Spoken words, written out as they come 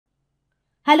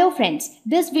Hello friends,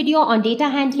 this video on data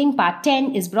handling part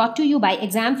 10 is brought to you by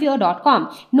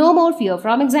examfear.com. No more fear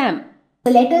from exam.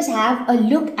 So let us have a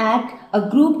look at a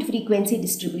grouped frequency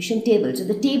distribution table. So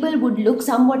the table would look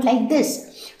somewhat like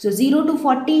this. So 0 to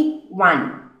 40,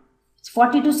 1.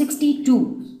 40 to 60,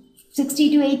 2. 60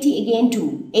 to 80, again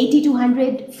 2. 80 to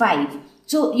 100, 5.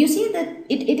 So you see that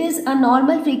it is a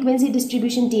normal frequency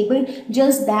distribution table,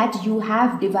 just that you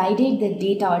have divided the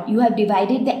data, or you have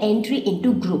divided the entry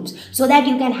into groups so that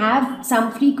you can have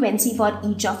some frequency for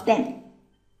each of them.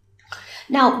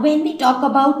 Now, when we talk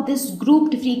about this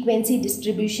grouped frequency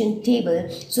distribution table,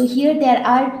 so here there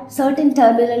are certain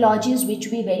terminologies which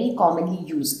we very commonly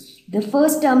use. The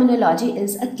first terminology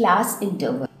is a class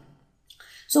interval.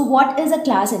 So what is a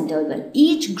class interval?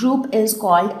 Each group is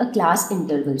called a class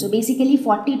interval. So basically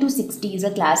 40 to 60 is a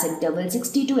class interval,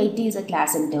 60 to 80 is a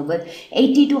class interval,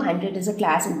 80 to 100 is a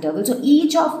class interval. So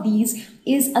each of these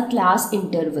is a class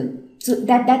interval. So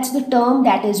that's the term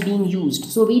that is being used.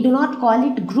 So we do not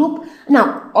call it group.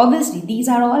 Now obviously these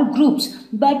are all groups,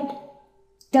 but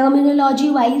terminology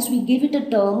wise we give it a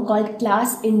term called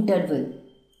class interval.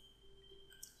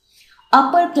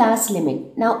 Upper class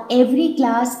limit. Now every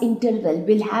class interval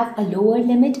will have a lower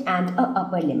limit and a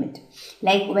upper limit.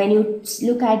 Like when you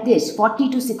look at this 40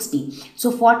 to 60.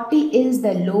 So 40 is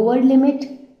the lower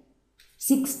limit,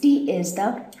 60 is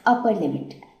the upper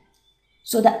limit.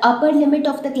 So the upper limit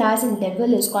of the class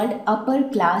interval is called upper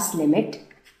class limit.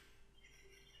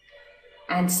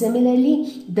 And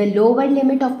similarly, the lower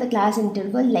limit of the class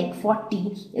interval like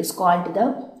 40 is called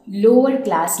the lower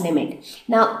class limit.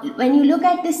 Now, when you look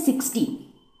at this 60,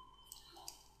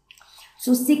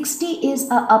 so 60 is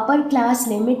a upper class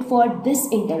limit for this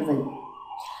interval,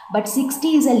 but 60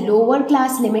 is a lower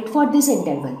class limit for this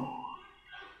interval.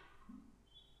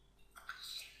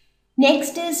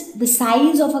 Next is the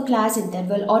size of a class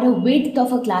interval or a width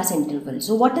of a class interval.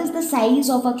 So what is the size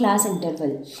of a class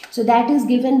interval? So that is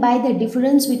given by the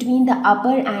difference between the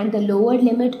upper and the lower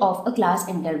limit of a class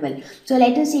interval. So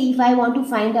let us say if I want to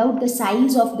find out the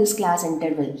size of this class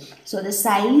interval. So the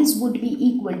size would be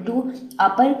equal to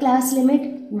upper class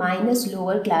limit minus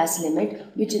lower class limit,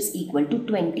 which is equal to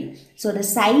 20. So the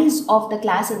size of the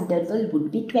class interval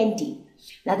would be 20.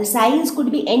 Now the size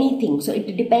could be anything, so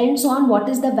it depends on what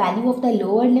is the value of the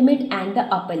lower limit and the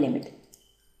upper limit.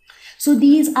 So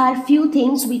these are few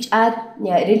things which are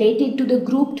related to the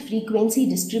grouped frequency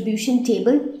distribution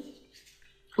table.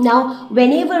 Now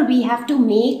whenever we have to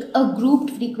make a grouped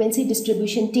frequency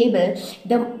distribution table,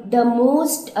 the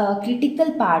most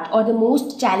critical part or the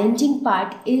most challenging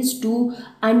part is to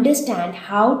understand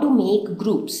how to make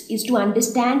groups, is to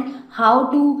understand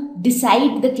how to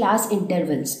decide the class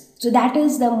intervals. So that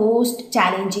is the most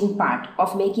challenging part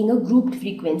of making a grouped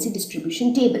frequency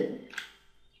distribution table.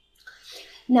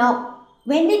 Now,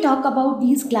 when we talk about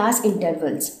these class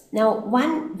intervals, now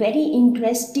one very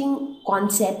interesting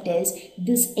concept is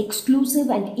this exclusive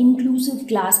and inclusive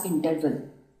class interval.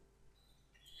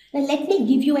 Now let me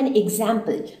give you an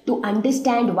example to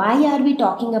understand why are we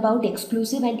talking about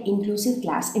exclusive and inclusive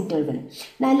class interval.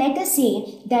 Now let us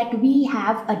say that we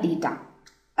have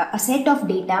a set of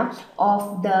data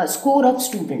of the score of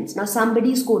students. Now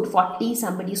somebody scored 40,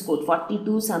 somebody scored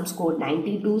 42, some scored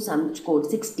 92, some scored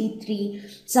 63,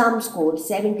 some scored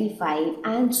 75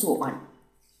 and so on.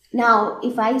 Now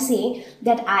if I say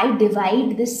that I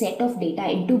divide this set of data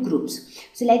into groups.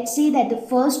 So let's say that the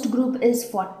first group is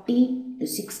 40 to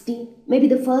 60, maybe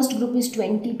the first group is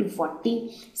 20 to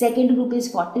 40, second group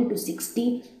is 40 to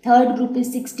 60, third group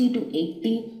is 60 to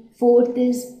 80, fourth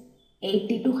is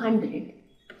 80 to 100.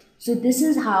 So this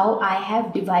is how I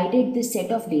have divided this set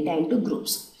of data into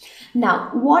groups. Now,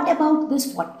 what about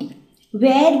this 40?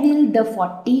 Where will the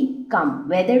 40 come?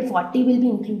 Whether 40 will be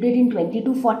included in 20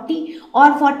 to 40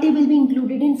 or 40 will be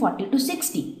included in 40 to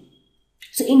 60.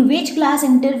 So in which class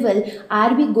interval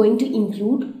are we going to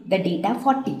include the data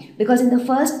 40? Because in the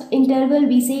first interval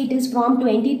we say it is from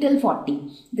 20 till 40.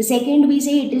 The second we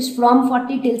say it is from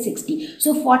 40 till 60.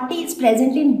 So 40 is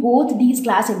present in both these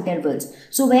class intervals.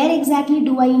 So where exactly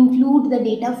do I include the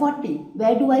data 40?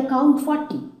 Where do I count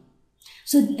 40?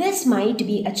 So this might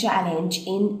be a challenge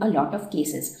in a lot of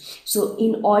cases. So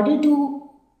in order to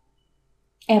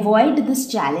avoid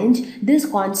this challenge, this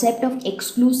concept of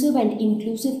exclusive and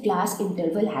inclusive class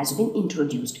interval has been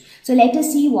introduced. So let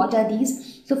us see what are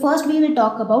these. So first we will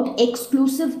talk about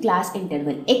exclusive class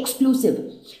interval.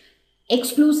 Exclusive.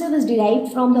 Exclusive is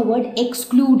derived from the word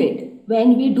excluded,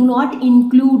 when we do not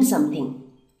include something.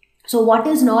 So what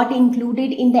is not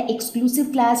included in the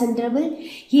exclusive class interval?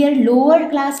 Here lower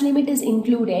class limit is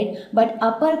included, but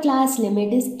upper class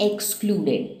limit is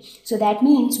excluded. So that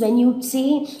means when you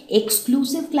say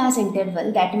exclusive class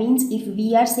interval, that means if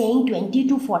we are saying 20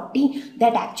 to 40,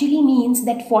 that actually means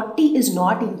that 40 is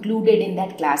not included in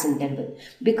that class interval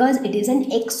because it is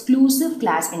an exclusive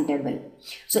class interval.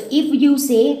 So if you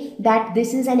say that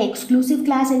this is an exclusive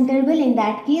class interval, in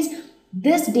that case,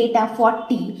 this data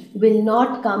 40 will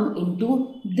not come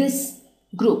into this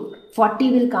group.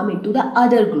 40 will come into the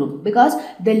other group because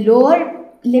the lower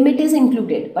limit is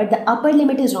included but the upper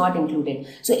limit is not included.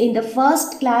 So in the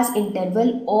first class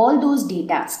interval, all those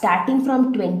data starting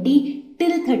from 20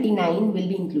 till 39 will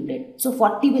be included. So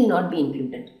 40 will not be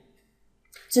included.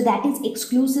 So that is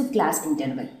exclusive class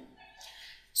interval.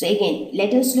 So again,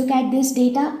 let us look at this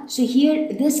data. So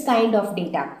here this kind of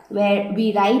data where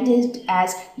we write it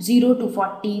as 0 to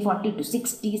 40, 40 to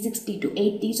 60, 60 to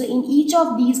 80. So in each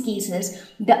of these cases,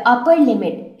 the upper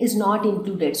limit is not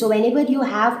included. So whenever you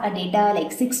have a data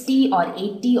like 60 or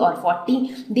 80 or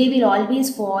 40, they will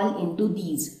always fall into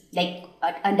these. Like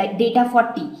a data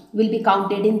 40 will be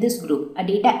counted in this group, a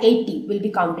data 80 will be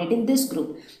counted in this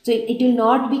group. So it will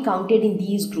not be counted in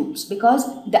these groups because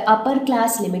the upper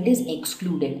class limit is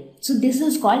excluded. So this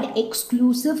is called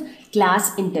exclusive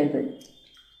class interval.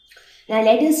 Now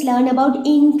let us learn about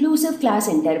inclusive class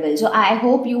interval. So I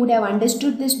hope you would have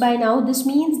understood this by now. This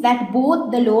means that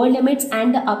both the lower limits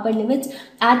and the upper limits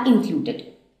are included.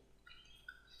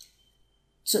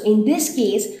 So in this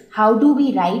case, how do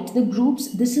we write the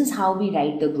groups? This is how we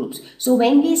write the groups. So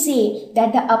when we say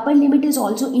that the upper limit is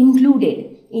also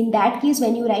included, in that case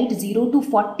when you write 0 to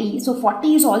 40, so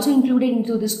 40 is also included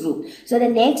into this group. So the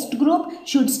next group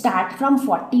should start from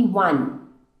 41,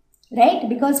 right?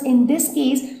 Because in this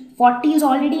case, 40 is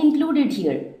already included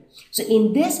here. So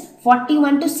in this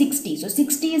 41 to 60, so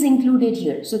 60 is included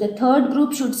here. So the third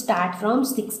group should start from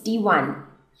 61.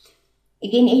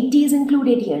 Again 80 is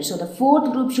included here, so the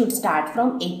fourth group should start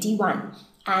from 81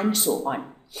 and so on.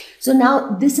 So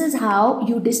now this is how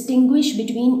you distinguish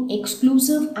between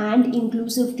exclusive and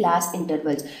inclusive class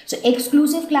intervals. So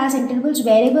exclusive class intervals,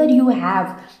 wherever you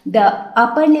have the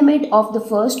upper limit of the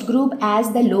first group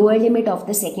as the lower limit of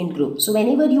the second group. So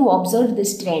whenever you observe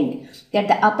this trend that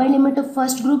the upper limit of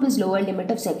first group is lower limit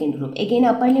of second group, again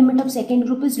upper limit of second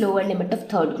group is lower limit of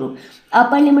third group,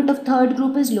 upper limit of third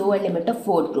group is lower limit of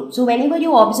fourth group. So whenever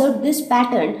you observe this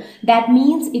pattern, that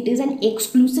means it is an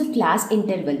exclusive class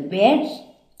interval where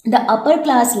the upper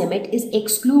class limit is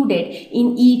excluded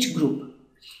in each group.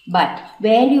 But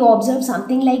where you observe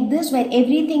something like this, where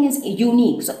everything is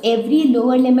unique, so every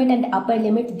lower limit and upper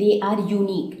limit, they are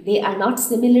unique, they are not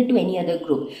similar to any other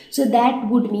group, so that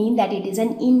would mean that it is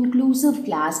an inclusive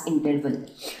class interval.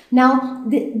 Now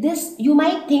this, you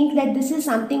might think that this is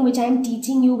something which I am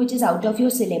teaching you which is out of your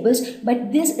syllabus,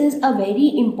 but this is a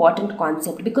very important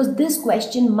concept because this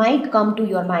question might come to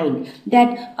your mind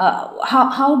that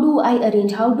how do I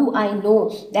arrange, how do I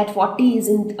know that 40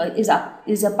 is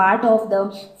a part of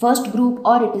the first group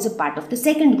or it is a part of the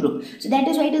second group. So that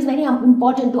is why it is very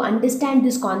important to understand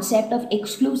this concept of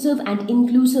exclusive and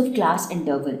inclusive class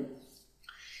interval.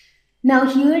 Now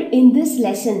here in this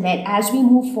lesson, where as we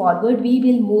move forward, we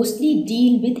will mostly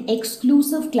deal with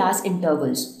exclusive class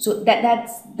intervals. So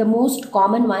that's the most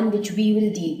common one which we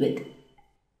will deal with.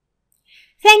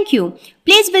 Thank you.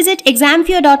 Please visit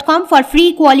examfear.com for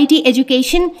free quality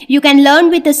education. You can learn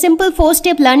with a simple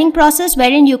 4-step learning process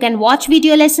wherein you can watch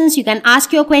video lessons, you can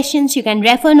ask your questions, you can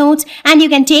refer notes, and you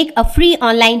can take a free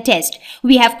online test.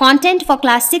 We have content for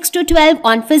class 6 to 12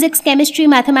 on physics, chemistry,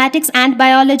 mathematics, and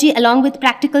biology along with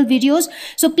practical videos.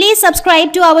 So please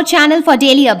subscribe to our channel for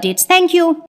daily updates. Thank you.